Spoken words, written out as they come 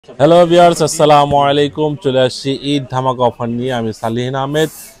Hello viewers, আসসালামু আলাইকুম। চলে আসছি ঈদ ধামাকা অফার নিয়ে। আমি সালিহিন আহমেদ,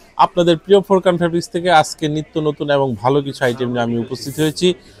 আপনাদের প্রিয় ফোরকান ফ্যাব্রিক্স থেকে আজকে নিত্য নতুন এবং ভালো কিছু আইটেম নিয়ে আমি উপস্থিত হয়েছি।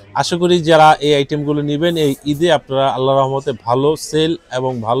 আশা করি যারা এই আইটেমগুলো নেবেন এই ঈদে আপনারা আল্লাহর রহমতে ভালো সেল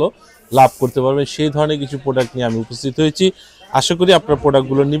এবং ভালো লাভ করতে পারবেন, সেই ধরনের কিছু প্রোডাক্ট নিয়ে আমি উপস্থিত হয়েছি। আশা করি আপনারা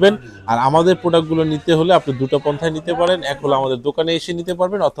প্রোডাক্টগুলো নেবেন। আর আমাদের প্রোডাক্টগুলো নিতে হলে আপনি দুটো পন্থায় নিতে পারেন। এক হলো আমাদের দোকানে এসে নিতে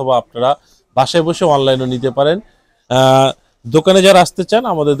পারবেন, অথবা আপনারা বাসায় বসে অনলাইনেও নিতে পারেন। দোকানে যারা আসতে চান,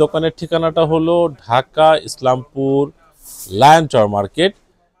 আমাদের দোকানের ঠিকানাটা হলো Dhaka Islampur lion tower market,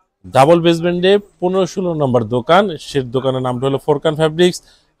 double বেসমেন্টে 15-16 নম্বর দোকান। সে দোকানের নামটা হলো ফোরকান ফ্যাব্রিক্স।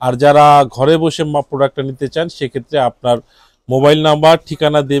 আর যারা ঘরে বসে প্রোডাক্টটা নিতে চান, সেক্ষেত্রে আপনার মোবাইল নাম্বার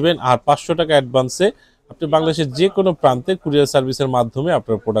ঠিকানা দেবেন, আর 500 টাকা অ্যাডভান্সে আপনি বাংলাদেশের যে কোনো প্রান্তে কুরিয়ার সার্ভিসের মাধ্যমে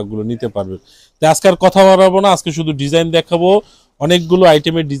আপনার প্রোডাক্টগুলো নিতে পারবেন। তো আজকে আর কথা বাড়াবো না, আজকে শুধু ডিজাইন দেখাবো, অনেকগুলো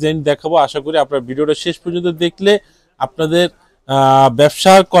আইটেমের ডিজাইন দেখাবো। আশা করি আপনার ভিডিওটা শেষ পর্যন্ত দেখলে আপনাদের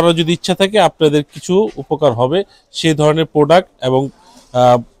ব্যবসা করার যদি ইচ্ছা থাকে আপনাদের কিছু উপকার হবে, সেই ধরনের প্রোডাক্ট এবং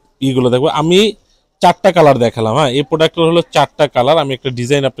ইগুলো দেখবো। আমি 4টা কালার দেখালাম। হ্যাঁ, এই প্রোডাক্টগুলো হলো 4টা কালার। আমি একটা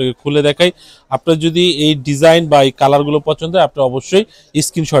ডিজাইন আপনাকে খুলে দেখাই। আপনার যদি এই ডিজাইন বা এই কালারগুলো পছন্দ হয়, আপনি অবশ্যই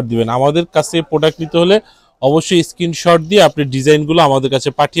স্ক্রিনশট দিবেন। আমাদের কাছে প্রোডাক্ট নিতে হলে অবশ্যই স্ক্রিনশট দিয়ে আপনি ডিজাইনগুলো আমাদের কাছে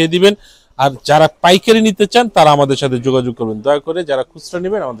পাঠিয়ে দিবেন। আর যারা পাইকারি নিতে চান তারা আমাদের সাথে যোগাযোগ করবেন। দয়া করে যারা খুচরা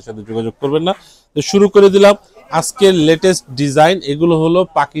নেবেন আমাদের সাথে যোগাযোগ করবেন না। তো শুরু করে দিলাম আজকের লেটেস্ট ডিজাইন। এগুলো হলো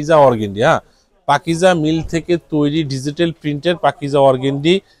পাকিজা অর্গেন্ডি। হ্যাঁ, পাকিজা মিল থেকে তৈরি ডিজিটাল প্রিন্টের পাকিজা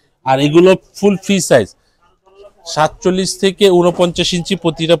অর্গেন্ডি। আর এগুলো ফুল ফ্রি সাইজ, 47 থেকে 49 ইঞ্চি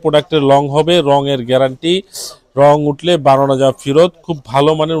প্রতিটা প্রোডাক্টের লং হবে। রঙের গ্যারান্টি, রং উঠলে 12 না যাওয়া ফেরত। খুব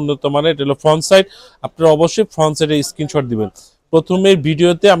ভালো মানের, উন্নত মানের। এটা হলো ফ্রন্ট সাইড। আপনারা অবশ্যই ফ্রন্ট সাইডে স্ক্রিনশট দিবেন। প্রথমে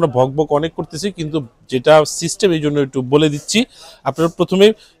ভিডিওতে আমরা ভকভক অনেক করতেছি, কিন্তু যেটা সিস্টেম এই জন্য একটু বলে দিচ্ছি। আপনারা প্রথমে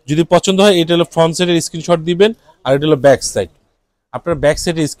যদি পছন্দ হয়, এটা হলো ফ্রন্ট সাইডের স্ক্রিনশট দিবেন, আর এটা হলো ব্যাক সাইড। আপনারা ব্যাক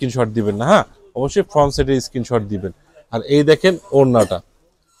সাইডে স্ক্রিনশট দিবেন না, হ্যাঁ অবশ্যই ফ্রন্ট সাইডে স্ক্রিনশট দিবেন। আর এই দেখেন ওড়নাটা,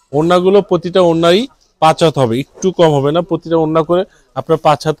 ওড়নাগুলো প্রতিটা ওড়নাই 5 হাত হবে, একটু কম হবে না। প্রতিটা ওড়না করে আপনারা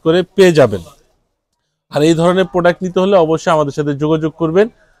 5 হাত করে পেয়ে যাবেন। আর এই ধরনের প্রোডাক্ট নিতে হলে অবশ্যই আমাদের সাথে যোগাযোগ করবেন।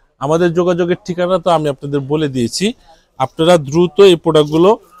 আমাদের যোগাযোগের ঠিকানা তো আমি আপনাদের বলে দিয়েছি। আপনারা দ্রুত এই প্রোডাক্টগুলো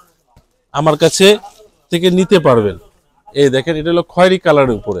আমার কাছে থেকে নিতে পারবেন। এই দেখেন, এটা হলো খয়েরি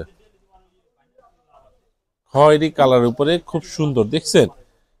কালারের উপরে, খয়েরি কালারের উপরে খুব সুন্দর, দেখছেন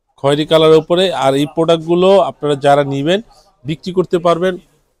খয়েরি কালারের উপরে। আর এই প্রোডাক্টগুলো আপনারা যারা নেবেন বিক্রি করতে পারবেন।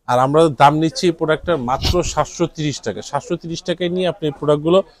 আর আমরা দাম নিচ্ছি এই প্রোডাক্টটার মাত্র 730 টাকা। 730 টাকায় নিয়ে আপনি এই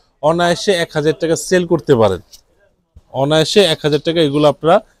প্রোডাক্টগুলো অনায়াসে 1000 টাকা সেল করতে পারেন। অনায়াসে 1000 টাকা এগুলো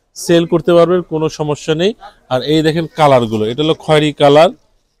আপনারা সেল করতে পারবেন, কোনো সমস্যা নেই। আর এই দেখেন কালারগুলো, এটা হলো খয়েরি কালার,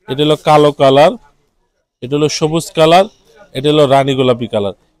 এটা হলো কালো কালার, এটা হলো সবুজ কালার, এটা হলো রানী গোলাপি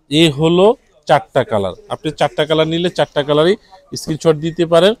কালার। এই হলো 4টা কালার। আপনি 4টা কালার নিলে 4টা কালারই স্ক্রিনশট দিতে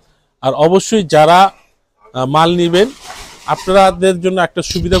পারেন। আর অবশ্যই যারা মাল নেবেন, আপনাদের জন্য একটা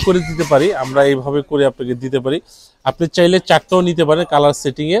সুবিধা করে দিতে পারি, আমরা এইভাবে করে আপনাকে দিতে পারি। আপনি চাইলে 4টাও নিতে পারেন কালার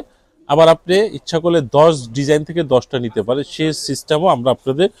সেটিংয়ের, আবার আপনি ইচ্ছা করলে 10 ডিজাইন থেকে 10টা নিতে পারেন, সেই সিস্টেমও আমরা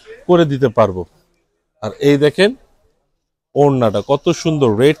আপনাদের করে দিতে পারবো। আর এই দেখেন ওড়নাটা কত সুন্দর,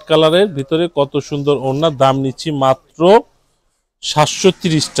 রেড কালারের ভিতরে কত সুন্দর ওড়না। দাম নিচ্ছি মাত্র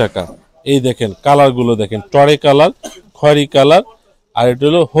 730 টাকা। এই দেখেন কালারগুলো দেখেন, টরে কালার, খয়েরি কালার, আর এটা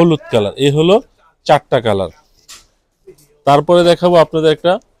হলো হলুদ কালার। এই হলো 4টা কালার। তারপরে দেখাবো আপনাদের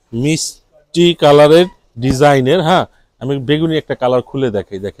একটা মিষ্টি কালারের ডিজাইনের। হ্যাঁ, আমি বেগুনি একটা কালার খুলে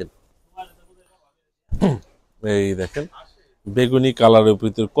দেখাই। দেখেন, এই দেখেন বেগুনি কালারের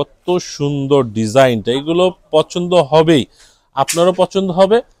ভিতরে কত সুন্দর ডিজাইনটা। এগুলো পছন্দ হবেই, আপনারও পছন্দ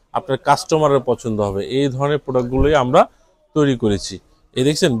হবে, আপনার কাস্টমারের পছন্দ হবে। এই ধরনের প্রোডাক্টগুলোই আমরা তৈরি করেছি। এই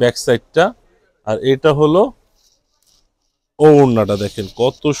দেখছেন ব্যাক সাইডটা, আর এটা হলো ওড়নাটা। দেখেন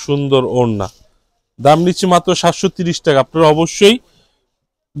কত সুন্দর ওড়না। দাম নিচ্ছি মাত্র 730 টাকা। আপনারা অবশ্যই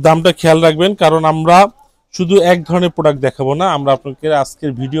দামটা খেয়াল রাখবেন, কারণ আমরা শুধু এক ধরনের প্রোডাক্ট দেখাবো না, আমরা আপনাকে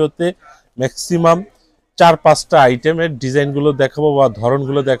আজকের ভিডিওতে ম্যাক্সিমাম 4-5টা আইটেমের ডিজাইনগুলো দেখাবো বা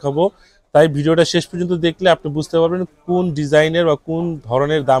ধরনগুলো দেখাবো। তাই ভিডিওটা শেষ পর্যন্ত দেখলে আপনি বুঝতে পারবেন কোন ডিজাইনের বা কোন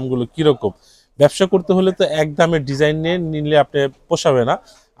ধরনের দামগুলো কীরকম। ব্যবসা করতে হলে তো এক দামের ডিজাইন নিলে আপনি পোষাবে না।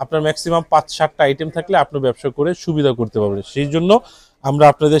 আপনার ম্যাক্সিমাম 5-7টা আইটেম থাকলে আপনি ব্যবসা করে সুবিধা করতে পারবেন। সেই জন্য আমরা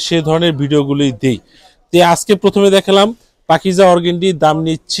আপনাদের সেই ধরনের ভিডিওগুলোই দিই। তো আজকে প্রথমে দেখালাম পাকিজা অর্গেন্ডি, দাম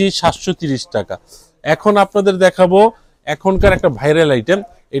নিচ্ছি 730 টাকা। এখন আপনাদের দেখাবো এখনকার একটা ভাইরাল আইটেম,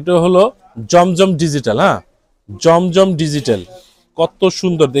 এটা হলো জমজম ডিজিটাল। হ্যাঁ, জমজম ডিজিটাল কত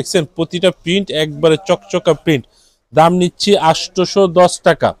সুন্দর, দেখছেন প্রতিটা প্রিন্ট একবারে চকচকা প্রিন্ট। দাম নিচ্ছি 810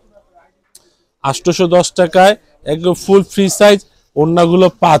 টাকা। 810 টাকায় একদম ফুল ফ্রি সাইজ, ওড়নাগুলো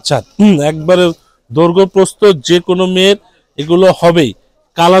 5 হাত, একবারে দৈর্ঘ্য প্রস্থ যে কোনো মেয়ের এগুলো হবেই।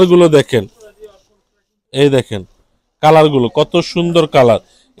 কালারগুলো দেখেন, এই দেখেন কালারগুলো কত সুন্দর কালার।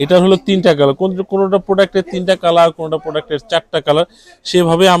 এটা হলো 3টা কালার, কোনোটা প্রোডাক্টের 3টা কালার, কোনোটা প্রোডাক্টের 4টা কালার,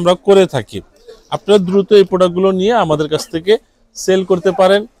 সেভাবে আমরা করে থাকি। আপনারা দ্রুত এই প্রোডাক্টগুলো নিয়ে আমাদের কাছ থেকে সেল করতে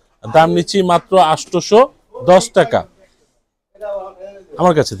পারেন। দাম নিচ্ছি মাত্র 810 টাকা।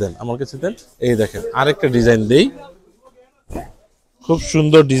 আমার কাছে দেন, আমার কাছে দেন। এই দেখেন আরেকটা ডিজাইন দেই, খুব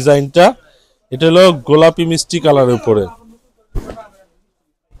সুন্দর ডিজাইনটা। এটা হলো গোলাপি মিষ্টি কালারের উপরে,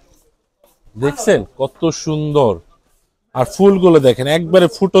 দেখছেন কত সুন্দর। আর ফুলগুলো দেখেন একবারে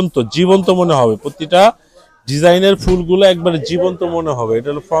ফুটন্ত জীবন্ত মনে হবে, প্রতিটা ডিজাইনের ফুলগুলো একবারে জীবন্ত মনে হবে। এটা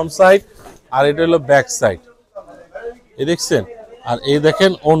হলো ফ্রন্ট সাইড আর এটা হলো ব্যাক সাইড, এই দেখছেন। আর এই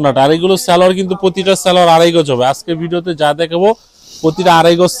দেখেন ওড়নাটা, আর এগুলো সালোয়ার কিন্তু প্রতিটা সালোয়ার 2.5 গজ হবে। আজকে ভিডিওতে যা দেখাবো প্রতিটা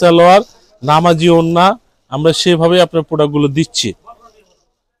 2.5 গজ সালোয়ার, নামাজি ওড়না, আমরা সেভাবে আপনার প্রোডাক্টগুলো দিচ্ছি।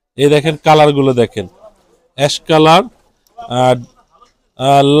 এই দেখেন কালারগুলো দেখেন, অ্যাশ কালার,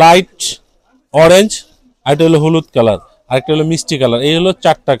 লাইট অরেঞ্জ, আর এটা হলো হলুদ কালার, আর একটা হলো মিষ্টি কালার। এই হলো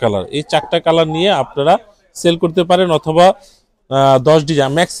 4টা কালার। এই 4টা কালার নিয়ে আপনারা সেল করতে পারেন, অথবা 10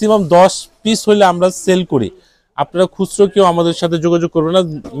 ডিজাইন, ম্যাক্সিমাম 10 পিস হলে আমরা সেল করি। আপনারা খুচরো কেউ আমাদের সাথে যোগাযোগ করবেন না,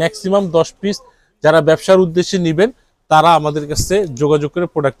 ম্যাক্সিমাম 10 পিস যারা ব্যবসার উদ্দেশ্যে নেবেন তারা আমাদের কাছে যোগাযোগ করে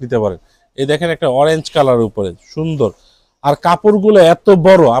প্রোডাক্ট নিতে পারেন। এই দেখেন একটা অরেঞ্জ কালারের উপরে সুন্দর, আর কাপড়গুলো এত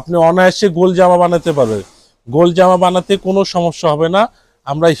বড়, আপনি অনায়াসে গোল জামা বানাতে পারবেন। গোল জামা বানাতে কোনো সমস্যা হবে না,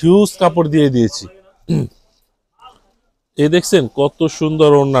 আমরা হিউজ কাপড় দিয়ে দিয়েছি। এই দেখছেন কত সুন্দর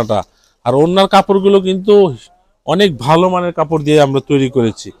ওড়নাটা, আর ওড়নার কাপড়গুলো কিন্তু অনেক ভালো মানের কাপড় দিয়ে আমরা তৈরি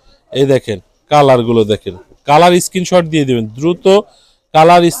করেছি। এই দেখেন কালারগুলো দেখেন, কালার স্ক্রিনশট দিয়ে দিবেন দ্রুত,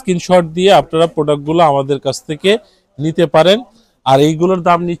 কালার স্ক্রিনশট দিয়ে আপনারা প্রোডাক্টগুলো আমাদের কাছ থেকে নিতে পারেন। আর এইগুলোর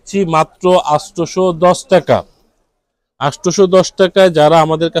দাম নিচ্ছি মাত্র 810 টাকা। 810 টাকায় যারা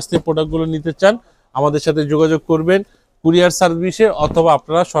আমাদের কাছ থেকে প্রোডাক্টগুলো নিতে চান আমাদের সাথে যোগাযোগ করবেন কুরিয়ার সার্ভিসে, অথবা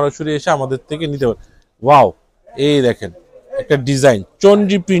আপনারা সরাসরি এসে আমাদের থেকে নিতে পারেন। ওয়াও, এই দেখেন একটা ডিজাইন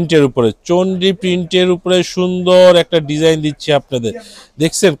চন্ডি প্রিন্টের উপরে, চন্ডি প্রিন্টের উপরে সুন্দর একটা ডিজাইন দিচ্ছি আপনাদের,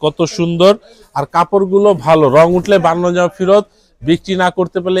 দেখছেন কত সুন্দর। আর কাপড়গুলো ভালো, রং উঠলে 52 জামা ফেরত, বিক্রি না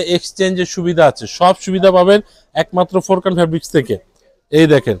করতে পারলে এক্সচেঞ্জের সুবিধা আছে, সব সুবিধা পাবেন একমাত্র ফোরকান ফ্যাব্রিক্স থেকে। এই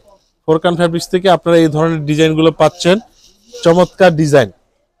দেখেন ফোরকান ফ্যাব্রিক্স থেকে আপনারা এই ধরনের ডিজাইনগুলো পাচ্ছেন, চমৎকার ডিজাইন।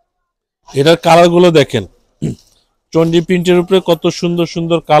 এটার কালারগুলো দেখেন, চন্ডি প্রিন্টের উপরে কত সুন্দর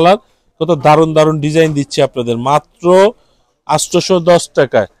সুন্দর কালার, কত দারুণ দারুণ ডিজাইন দিচ্ছি আপনাদের মাত্র 810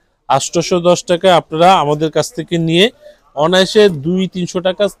 টাকায়। 810 টাকায় আপনারা আমাদের কাছ থেকে নিয়ে অনায়াসে 200-300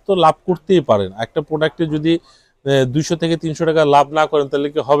 টাকা তো লাভ করতেই পারেন। একটা প্রোডাক্টে যদি 200 থেকে 300 টাকা লাভ না করেন তাহলে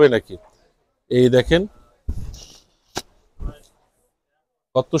কি হবে নাকি। এই দেখেন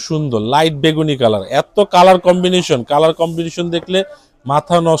কত সুন্দর লাইট বেগুনি কালার, এত কালার কম্বিনেশন দেখলে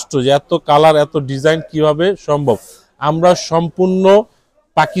মাথা নষ্ট, যে এত কালার এত ডিজাইন কিভাবে সম্ভব। আমরা সম্পূর্ণ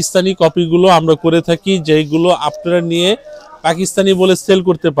পাকিস্তানি কপিগুলো আমরা করে থাকি, যেগুলো আপনারা নিয়ে পাকিস্তানি বলে সেল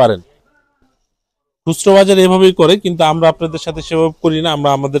করতে পারেন। খুচরো বাজার এভাবেই করে, কিন্তু আমরা আপনাদের সাথে সেভাবে করি না, আমরা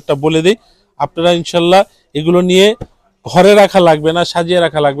আমাদেরটা বলে দিই। আপনারা ইনশাল্লাহ এগুলো নিয়ে ঘরে রাখা লাগবে না, সাজিয়ে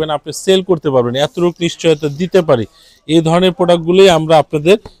রাখা লাগবে না, আপনি সেল করতে পারবেন, এতটুকু নিশ্চয়তা দিতে পারি। এই ধরনের প্রোডাক্টগুলোই আমরা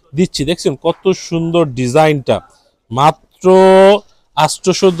আপনাদের দিচ্ছি। দেখছেন কত সুন্দর ডিজাইনটা, মাত্র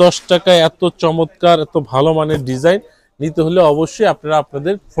 810 টাকায় এত চমৎকার এত ভালো মানের ডিজাইন নিতে হলে অবশ্যই আপনারা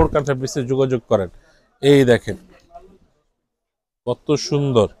আপনাদের ফোরকান ফ্যাব্রিক্সে যোগাযোগ করেন। এই দেখেন কত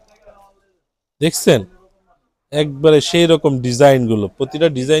সুন্দর, দেখছেন একবারে সেই রকম ডিজাইনগুলো, প্রতিটা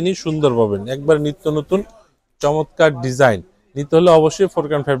ডিজাইনই সুন্দর পাবেন, একবারে নিত্য নতুন চমৎকার ডিজাইন নিতে হলে অবশ্যই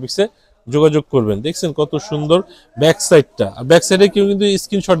ফোরকান ফ্যাব্রিক্সে যোগাযোগ করবেন। দেখছেন কত সুন্দর ব্যাক সাইডটা, ব্যাক সাইডে কেউ কিন্তু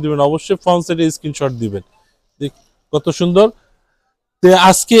স্ক্রিনশট দিবেন, অবশ্যই ফ্রন্ট সাইডে স্ক্রিনশট দিবেন। কত সুন্দর। তো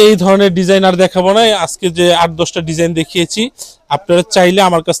আজকে এই ধরনের ডিজাইন আর দেখাবো না, আজকে যে 8-10টা ডিজাইন দেখিয়েছি, আপনারা চাইলে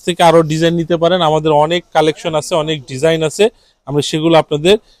আমার কাছ থেকে আরো ডিজাইন নিতে পারেন, আমাদের অনেক কালেকশন আছে, অনেক ডিজাইন আছে, আমরা সেগুলো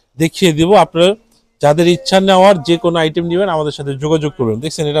আপনাদের দেখিয়ে দিব। আপনারা যাদের ইচ্ছা নেওয়ার যে কোনো আইটেম নেবেন আমাদের সাথে যোগাযোগ করবেন।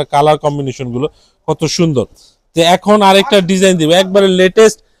 দেখছেন এটা কালার কম্বিনেশন গুলো কত সুন্দর। তো এখন আরেকটা ডিজাইন দিব, একবারে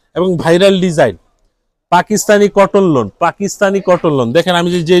লেটেস্ট এবং viral design, Pakistani cotton loan. Pakistani cotton loan দেখেন, আমি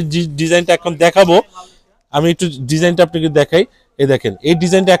যে ডিজাইনটা এখন দেখাবো, আমি একটু ডিজাইনটা আপনাকে দেখাই। এই দেখেন এই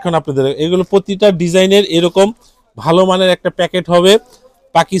ডিজাইনটা এখন আপনাদের, এগুলো প্রতিটা ডিজাইনের এরকম ভালো মানের একটা প্যাকেট হবে।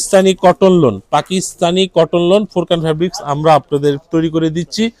 Pakistani cotton loan, Pakistani cotton loan Furqan fabrics আমরা আপনাদের তৈরি করে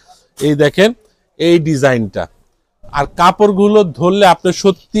দিচ্ছি। এই দেখেন এই ডিজাইনটা, আর কাপড়গুলো ধরলে আপনি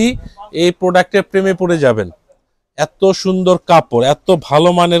সত্যি এই প্রোডাক্টের প্রেমে পড়ে যাবেন। এত সুন্দর কাপড়, এত ভালো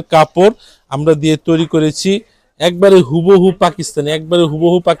মানের কাপড় আমরা দিয়ে তৈরি করেছি, একবারে হুবহু পাকিস্তানি, একবারে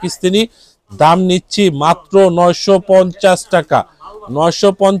হুবহু পাকিস্তানি। দাম নিচ্ছি মাত্র 950 টাকা।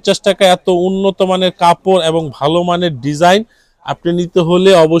 950 টাকা এত উন্নত মানের কাপড় এবং ভালো মানের ডিজাইন আপনি নিতে হলে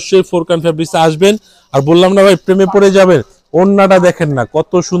অবশ্যই ফোরকান ফ্যাব্রিক্সে আসবেন। আর বললাম না ভাই, প্রেমে পড়ে যাবেন। ওড়নাটা দেখেন না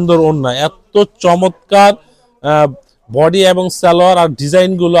কত সুন্দর ওড়না, এত চমৎকার বডি এবং সালোয়ার আর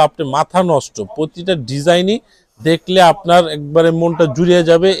ডিজাইনগুলো, আপনি মাথা নষ্ট। প্রতিটা ডিজাইনই দেখলে আপনার একবারে মনটা জুড়িয়ে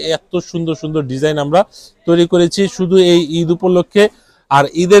যাবে। এত সুন্দর সুন্দর ডিজাইন আমরা তৈরি করেছি শুধু এই ঈদ উপলক্ষে। আর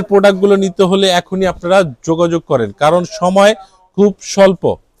ঈদের প্রোডাক্টগুলো নিতে হলে এখনই আপনারা যোগাযোগ করেন, কারণ সময় খুব স্বল্প।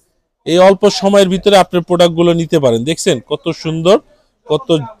 এই অল্প সময়ের ভিতরে আপনার প্রোডাক্টগুলো নিতে পারেন। দেখছেন কত সুন্দর, কত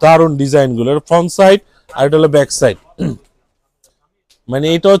দারুণ ডিজাইনগুলো। ফ্রন্ট সাইড আর এটা হলো ব্যাক সাইড, মানে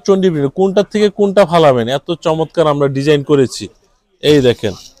এটাও চন্ডী প্রিন্ট। কোনটার থেকে কোনটা ফালাবেন, এত চমৎকার আমরা ডিজাইন করেছি। এই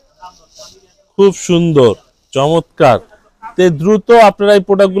দেখেন খুব সুন্দর চমৎকার। তে দ্রুত আপনারা এই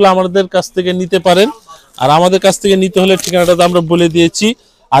প্রোডাক্টগুলো আমাদের কাছ থেকে নিতে পারেন। আর আমাদের কাছ থেকে নিতে হলে ঠিকানাটা তো আমরা বলে দিয়েছি।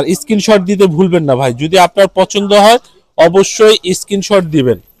 আর স্ক্রিনশট দিতে ভুলবেন না ভাই, যদি আপনার পছন্দ হয় অবশ্যই স্ক্রিনশট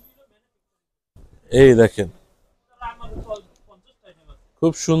দিবেন। এই দেখেন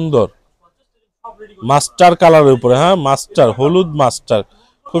খুব সুন্দর মাস্টার কালারের উপরে, হ্যাঁ মাস্টার, হলুদ মাস্টার,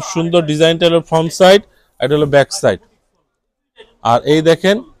 খুব সুন্দর ডিজাইনটা হলো ফ্রন্ট সাইড, এটা হলো ব্যাক সাইড। আর এই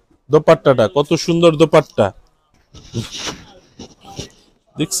দেখেন দোপাট্টাটা কত সুন্দর দোপাট্টা,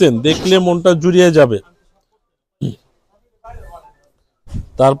 দেখছেন দেখলে মনটা জুড়িয়ে যাবে।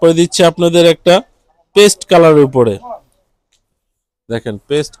 তারপরে দিচ্ছি আপনাদের একটা পেস্ট কালারের উপরে, দেখেন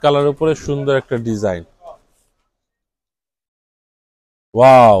পেস্ট কালারের উপরে সুন্দর একটা ডিজাইন।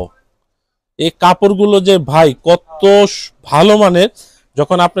 ওয়াও, এই কাপড়গুলো যে ভাই কত ভালো মানের,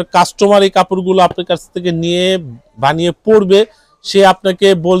 যখন আপনার কাস্টমার এই কাপড়গুলো আপনার কাছ থেকে নিয়ে বানিয়ে পরবে, সে আপনাকে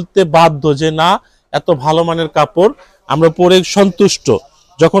বলতে বাধ্য যে না এত ভালো মানের কাপড়, আমরা পরে সন্তুষ্ট।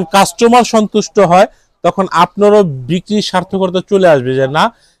 যখন কাস্টমার সন্তুষ্ট হয় তখন আপনারও বিক্রির সার্থকতা চলে আসবে যে না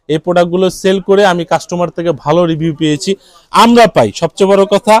এই প্রোডাক্টগুলো সেল করে আমি কাস্টমার থেকে ভালো রিভিউ পেয়েছি, আমরা পাই। সবচেয়ে বড়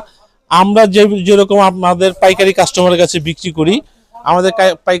কথা, আমরা যেরকম আমাদের পাইকারি কাস্টমারের কাছে বিক্রি করি, আমাদের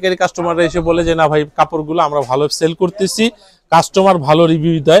পাইকারি কাস্টমাররা এসে বলে যে না ভাই কাপড়গুলো আমরা ভালো সেল করতেছি, কাস্টমার ভালো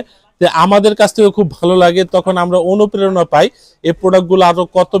রিভিউ দেয়, তো আমাদের কাছ থেকে খুব ভালো লাগে। তখন আমরা অনুপ্রেরণা পাই এই প্রোডাক্টগুলো আরো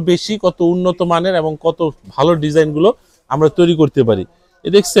কত বেশি, কত উন্নত মানের এবং কত ভালো ডিজাইনগুলো আমরা তৈরি করতে পারি।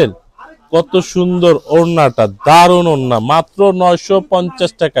 দেখছেন কত সুন্দর ওড়নাটা, দারুণ ওড়না, মাত্র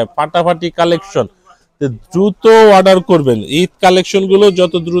 950 টাকায় ফাটাফাটি কালেকশন। দ্রুত অর্ডার করবেন, ঈদ কালেকশন গুলো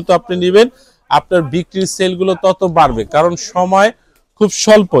যত দ্রুত আপনি নেবেন আপনার বিক্রির সেল গুলো তত বাড়বে, কারণ সময় খুব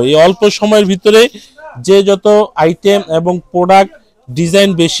স্বল্প। এই অল্প সময়ের ভিতরে যে যত আইটেম এবং প্রোডাক্ট ডিজাইন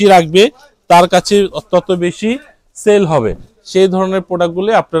বেশি রাখবে তার কাছে তত বেশি সেল হবে। সেই ধরনের প্রোডাক্টগুলো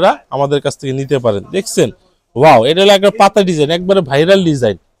আপনারা আমাদের কাছ থেকে নিতে পারেন। দেখছেন ওয়াও, এটা হলো একটা পাতা ডিজাইন, একবারে ভাইরাল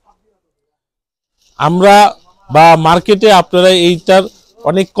ডিজাইন। আমরা বা মার্কেটে আপনারা এইটার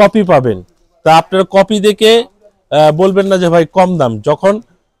অনেক কপি পাবেন, তা আপনারা কপি দেখে বলবেন না যে ভাই কম দাম। যখন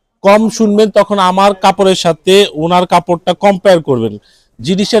কম শুনবেন তখন আমার কাপড়ের সাথে ওনার কাপড়টা কম্পেয়ার করবেন।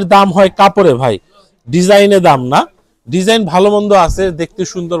 জিনিসের দাম হয় কাপড়ে ভাই, ডিজাইনে দাম না। ডিজাইন ভালো মন্দ আছে, দেখতে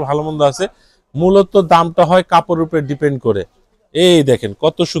সুন্দর ভালো মন্দ আছে, মূলত দামটা হয় কাপড়ের উপরে ডিপেন্ড করে। এই দেখেন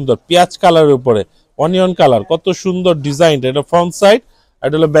কত সুন্দর পেঁয়াজ কালারের উপরে অনিয়ন কালার, কত সুন্দর ডিজাইন। এটা ফ্রন্ট সাইড,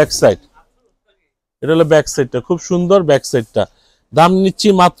 এটা হলো ব্যাক সাইড, এটা হলো ব্যাক সাইডটা, খুব সুন্দর ব্যাক সাইডটা। দাম নিচ্ছি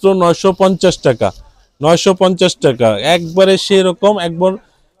মাত্র 950 টাকা, 950 টাকা, একবারে সেরকম একবার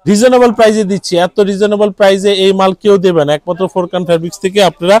রিজনেবল প্রাইসে দিচ্ছি। এত রিজনেবল প্রাইসে এই মাল কেউ দেবেন, একমাত্র ফোরকান ফ্যাব্রিক্স থেকে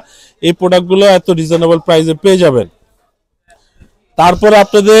আপনারা এই প্রোডাক্টগুলো এত রিজনেবল প্রাইসে পেয়ে যাবেন। তারপরে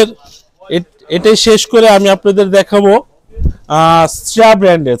আপনাদের এটাই শেষ করে আমি আপনাদের দেখাবো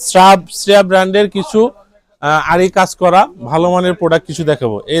শ্রেয়া ব্র্যান্ডের কিছু আরি কাজ করা ভালো মানের প্রোডাক্ট কিছু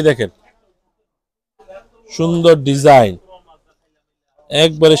দেখাবো। এই দেখেন সুন্দর ডিজাইন,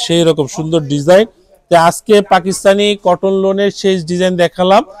 একবারে সেই রকম সুন্দর ডিজাইন। আজকে পাকিস্তানি কটন লোনের শেষ ডিজাইন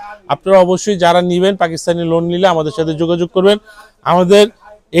দেখালাম। আপনারা অবশ্যই যারা নেবেন পাকিস্তানি লোন নিলে আমাদের সাথে যোগাযোগ করবেন। আমাদের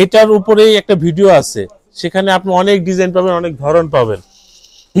এটার উপরেই একটা ভিডিও আছে, সেখানে আপনি অনেক ডিজাইন পাবেন, অনেক ধরন পাবেন।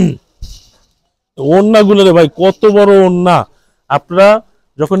 ওড়নাগুলো রে ভাই কত বড় ওড়না, আপনারা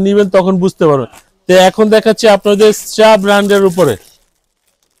যখন নেবেন তখন বুঝতে পারবেন। তো এখন দেখাচ্ছি আপনাদের শ্রেয়া ব্র্যান্ডের উপরে,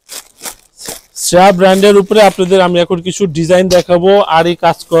 শ্রেয়া ব্র্যান্ডের উপরে আপনাদের আমি এখন কিছু ডিজাইন দেখাবো, আরি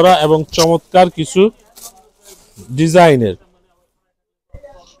কাজ করা এবং চমৎকার কিছু ডিজাইনের।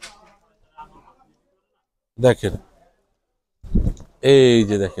 দেখেন এই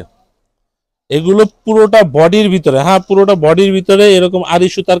যে দেখেন এগুলো পুরোটা বডির ভিতরে, হ্যাঁ পুরোটা বডির ভিতরে এরকম আরি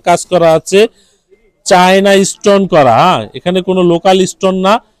সুতার কাজ করা আছে, চায়না স্টোন করা, হ্যাঁ এখানে কোনো লোকাল স্টোন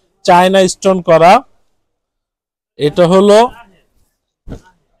না, চায়না স্টোন করা। এটা হলো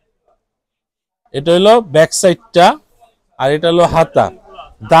ব্যাক সাইডটা, আর এটা হলো হাতা।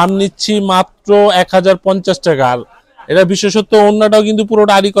 দাম নিচ্ছি মাত্র 1050 টাকা। আর এটা বিশেষত ওড়নাটাও কিন্তু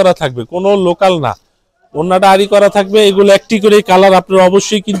পুরোটা আরি করা থাকবে, কোনো লোকাল না, ওড়নাটা আরি করা থাকবে। এগুলো একটি করে কালার। আপনারা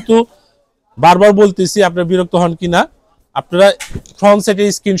অবশ্যই কিন্তু বারবার বলতেছি, আপনারা বিরক্ত হন কিনা, আপনারা ফ্রন্ট সাইডের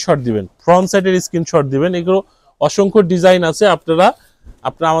স্ক্রিনশট দিবেন, ফ্রন্ট সাইডের স্ক্রিনশট দিবেন। এগুলো অসংখ্য ডিজাইন আছে। আপনারা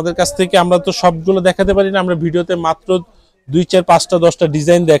আমাদের কাছ থেকে, আমরা তো সবগুলো দেখাতে পারি না, আমরা ভিডিওতে মাত্র 2, 4, 5টা 10টা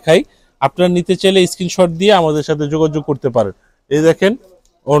ডিজাইন দেখাই। আপনারা নিতে চাইলে স্ক্রিনশট দিয়ে আমাদের সাথে যোগাযোগ করতে পারেন। এই দেখেন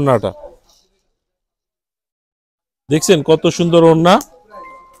ওড়নাটা, দেখছেন কত সুন্দর ওড়না।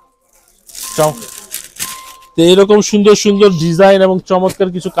 তো এরকম সুন্দর সুন্দর ডিজাইন এবং চমৎকার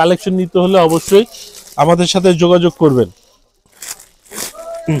কিছু কালেকশন নিতে হলে অবশ্যই আমাদের সাথে যোগাযোগ করবেন।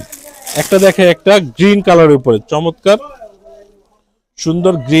 একটা দেখে, একটা গ্রিন কালারের উপরে চমৎকার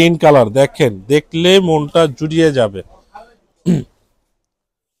সুন্দর গ্রিন কালার, দেখেন দেখলে মনটা জুড়িয়ে যাবে।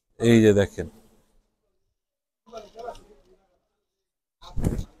 এই যে দেখেন,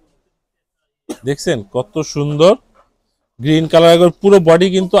 দেখছেন কত সুন্দর গ্রিন কালার। পুরো বডি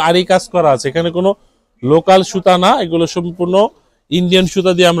কিন্তু আরি কাজ করা আছে, এখানে কোনো লোকাল সুতা না, এগুলো সম্পূর্ণ ইন্ডিয়ান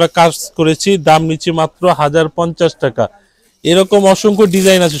সুতা দিয়ে আমরা কাজ করেছি। দাম নিচ্ছি মাত্র 1050 টাকা। এরকম অসংখ্য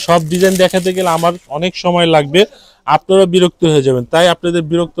ডিজাইন আছে, সব ডিজাইন দেখাতে গেলে আমার অনেক সময় লাগবে, আপনারা বিরক্ত হয়ে যাবেন। তাই আপনাদের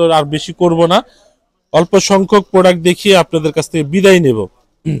বিরক্ত আর বেশি করব না, অল্প সংখ্যক প্রোডাক্ট দেখিয়ে আপনাদের কাছ থেকে বিদায় নেব।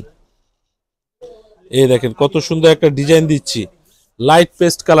 এই দেখেন কত সুন্দর একটা ডিজাইন দিচ্ছি, লাইট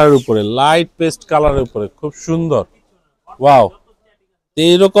পেস্ট কালারের উপরে, লাইট পেস্ট কালারের উপরে, খুব সুন্দর। ওয়াও,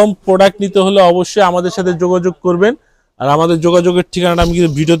 এইরকম প্রোডাক্ট নিতে হলে অবশ্যই আমাদের সাথে যোগাযোগ করবেন। আর আমাদের যোগাযোগের ঠিকানাটা আমি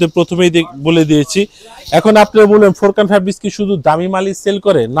কিন্তু ভিডিওতে প্রথমেই বলে দিয়েছি। এখন আপনারা বলবেন ফোরকান ফ্যাব্রিক্স কি শুধু দামি মালই সেল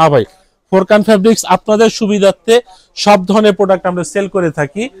করে? না ভাই, ফোরকান ফ্যাব্রিক্স আপনাদের সুবিধার্থে সব ধরনের প্রোডাক্ট আমরা সেল করে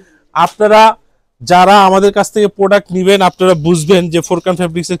থাকি। আপনারা যারা আমাদের কাছ থেকে প্রোডাক্ট নেবেন, আপনারা বুঝবেন যে ফোরকান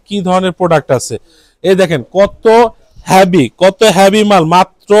ফ্যাব্রিক্সের কি ধরনের প্রোডাক্ট আছে। এই দেখেন কত হেভি মাল,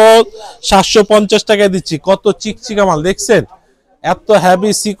 মাত্র 750 টাকায় দিচ্ছি। কত চিকচিকা মাল দেখছেন, এত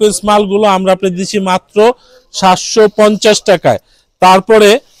হেভি সিকোয়েন্স মালগুলো আমরা আপনাদের দিচ্ছি মাত্র 750 টাকায়। তারপরে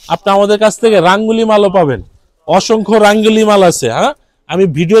আপনি আমাদের কাছ থেকে রাঙ্গুলি মালও পাবেন, অসংখ্য রাঙ্গুলি মাল আছে। হ্যাঁ, আমি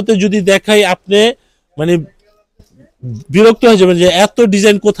ভিডিওতে যদি দেখাই আপনি মানে বিরক্ত হয়ে যাবেন যে এত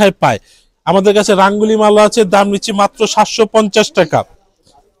ডিজাইন কোথায় পায়। আমাদের কাছে রাঙ্গুলি মাল আছে, দাম নিচ্ছি মাত্র 750 টাকা।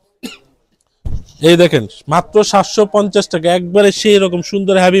 এই দেখেন মাত্র 750 টাকা, একবারে সেই রকম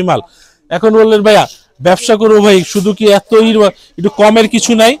সুন্দর হেভি মাল। এখন বললেন ভাইয়া ব্যবসা করবো ভাই, শুধু কি এত একটু কমের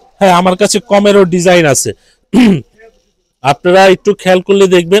কিছু নাই? হ্যাঁ, আমার কাছে কমেরও ডিজাইন আছে। আপনারা একটু খেয়াল করলে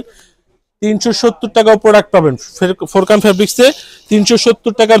দেখবেন 370 টাকাও প্রোডাক্ট পাবেন ফোরকান ফ্যাব্রিক্সে।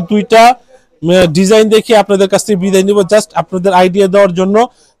 370 টাকার 2টা ডিজাইন দেখে আপনাদের কাছ থেকে বিদায় নিব, জাস্ট আপনাদের আইডিয়া দেওয়ার জন্য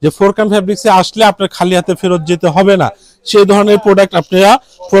যে ফোরকান ফ্যাব্রিক্সে আসলে আপনার খালি হাতে ফেরত যেতে হবে না, সেই ধরনের প্রোডাক্ট আপনারা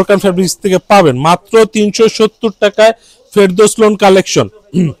ফোরকান ফ্যাব্রিক্স থেকে পাবেন মাত্র 370 টাকায়। ফেরদৌস লোন কালেকশন,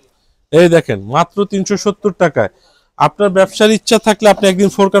 এই দেখেন মাত্র 370 টাকায়। আপনার ব্যবসার ইচ্ছা থাকলে আপনি একদিন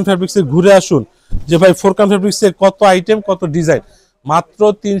ফোরকান ফ্যাব্রিক্সে ঘুরে আসুন, যে ভাই ফোরকান ফ্যাব্রিক্সের কত আইটেম, কত ডিজাইন। মাত্র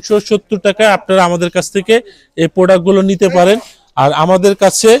 370 টাকায় আপনারা আমাদের কাছ থেকে এই প্রোডাক্টগুলো নিতে পারেন। আর আমাদের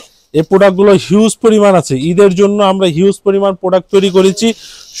কাছে এই প্রোডাক্টগুলো হিউজ পরিমাণ আছে, ঈদের জন্য আমরা হিউজ পরিমাণ প্রোডাক্ট তৈরি করেছি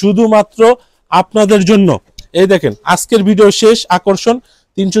শুধুমাত্র আপনাদের জন্য। এই দেখেন আজকের ভিডিও শেষ আকর্ষণ,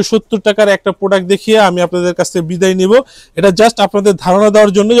 370 টাকার একটা প্রোডাক্ট দেখিয়ে আমি আপনাদের কাছ থেকে বিদায় নিব। এটা জাস্ট আপনাদের ধারণা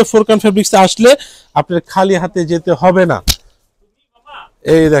দেওয়ার জন্য যে ফোরকান ফ্যাব্রিক্সে আসলে আপনার খালি হাতে যেতে হবে না।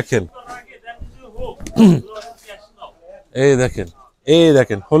 এই দেখেন, এই দেখেন, এই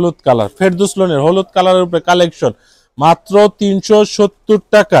দেখেন হলুদ কালার, ফেরদৌস লোনের হলুদ কালারের উপরে কালেকশন মাত্র 370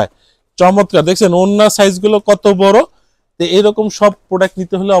 টাকায়। চমৎকার, দেখছেন ওড়নার সাইজগুলো কত বড়। তো এরকম সব প্রোডাক্ট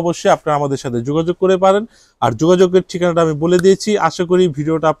নিতে হলে অবশ্যই আপনারা আমাদের সাথে যোগাযোগ করে পারেন। আর যোগাযোগের ঠিকানাটা আমি বলে দিয়েছি। আশা করি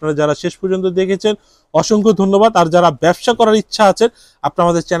ভিডিওটা আপনারা যারা শেষ পর্যন্ত দেখেছেন অসংখ্য ধন্যবাদ। আর যারা ব্যবসা করার ইচ্ছা আছে আপনারা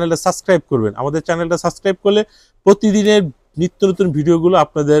আমাদের চ্যানেলটা সাবস্ক্রাইব করবেন। আমাদের চ্যানেলটা সাবস্ক্রাইব করলে প্রতিদিনের নিত্য নতুন ভিডিওগুলো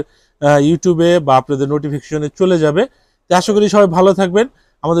আপনাদের ইউটিউবে বা আপনাদের নোটিফিকেশনে চলে যাবে। তো আশা করি সবাই ভালো থাকবেন,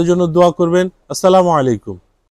 আমাদের জন্য দোয়া করবেন। আসসালামু আলাইকুম।